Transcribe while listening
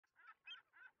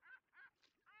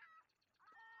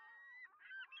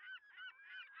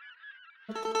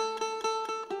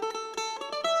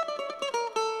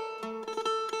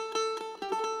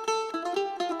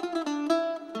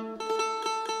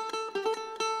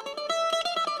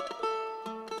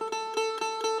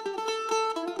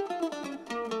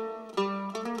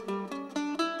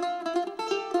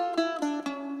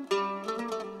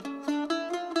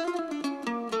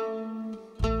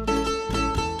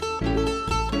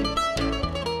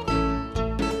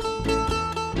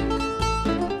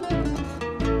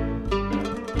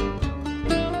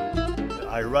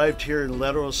I arrived here in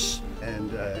Leros, and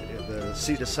the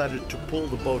sea decided to pull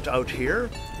the boat out here,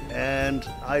 and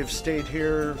I've stayed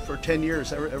here for 10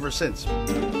 years ever since.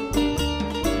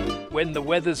 When the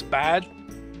weather's bad,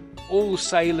 all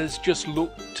sailors just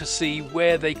look to see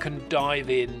where they can dive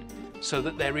in so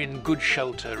that they're in good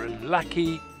shelter, and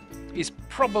Laki is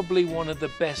probably one of the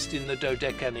best in the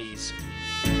Dodecanese.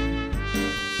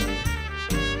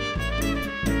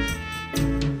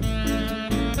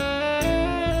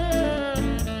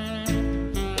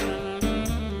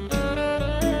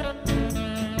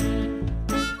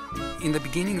 In the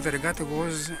beginning, the regatta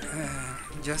was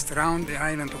just around the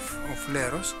island of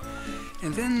Leros,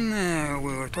 and then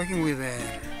we were talking with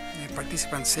the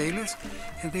participant sailors,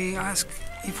 and they asked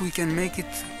if we can make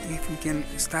it, if we can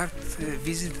start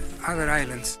visit other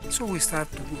islands. So we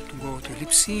start to go to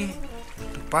Lipsi,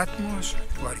 to Patmos,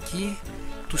 to Arki,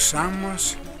 to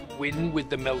Samos. Win with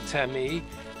the Meltemi,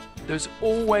 there's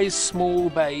always small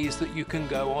bays that you can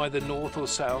go either north or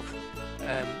south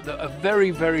that are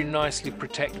very, very nicely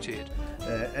protected.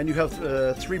 And you have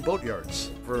 3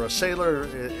 boatyards. For a sailor,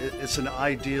 it's an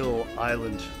ideal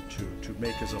island to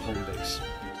make as a home base.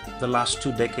 The last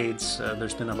 2 decades,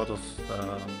 there's been a lot of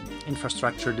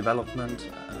infrastructure development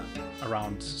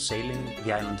around sailing.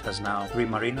 The island has now 3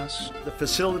 marinas. The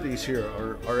facilities here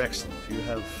are excellent. You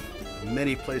have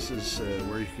many places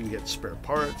where you can get spare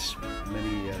parts,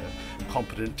 many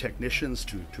competent technicians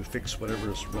to fix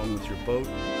whatever is wrong with your boat.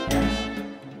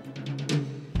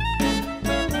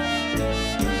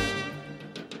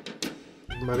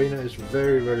 Marina is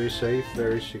very, very safe,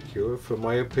 very secure. From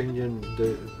my opinion,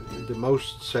 the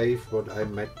most safe what I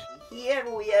met. Here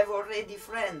we have already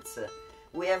friends.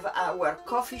 We have our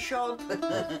coffee shop.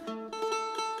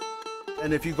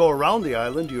 And if you go around the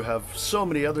island, you have so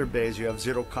many other bays. You have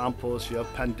Zero Campos, you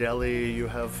have Pandeli, you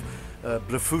have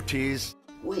Blefutis.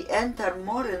 We enter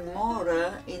more and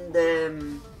more in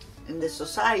the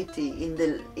society,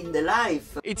 in the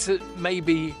life. It's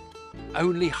maybe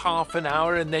only half an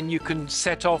hour, and then you can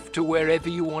set off to wherever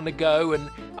you want to go, and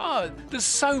there's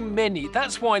so many.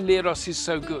 That's why Leros is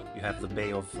so good. You have the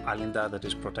Bay of Alinda that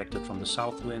is protected from the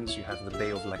south winds. You have the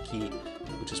Bay of Laki,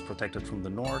 which is protected from the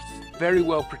north. Very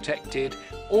well protected,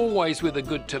 always with a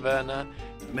good taverna.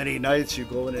 Many nights you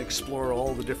go and explore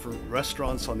all the different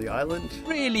restaurants on the island.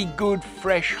 Really good,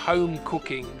 fresh home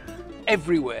cooking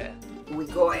everywhere. We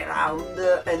go around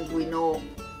and we know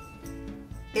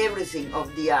everything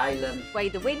of the island. Way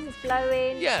the wind's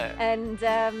blowing. Yeah. And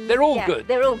they're all good.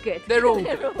 They're all good. They're all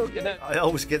They're good. all good. You know? I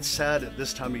always get sad at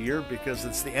this time of year because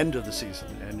it's the end of the season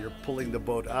and you're pulling the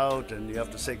boat out and you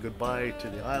have to say goodbye to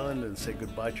the island and say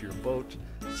goodbye to your boat.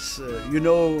 It's, you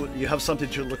know you have something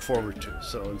to look forward to.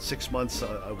 So in 6 months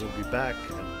I will be back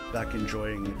and back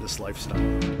enjoying this lifestyle.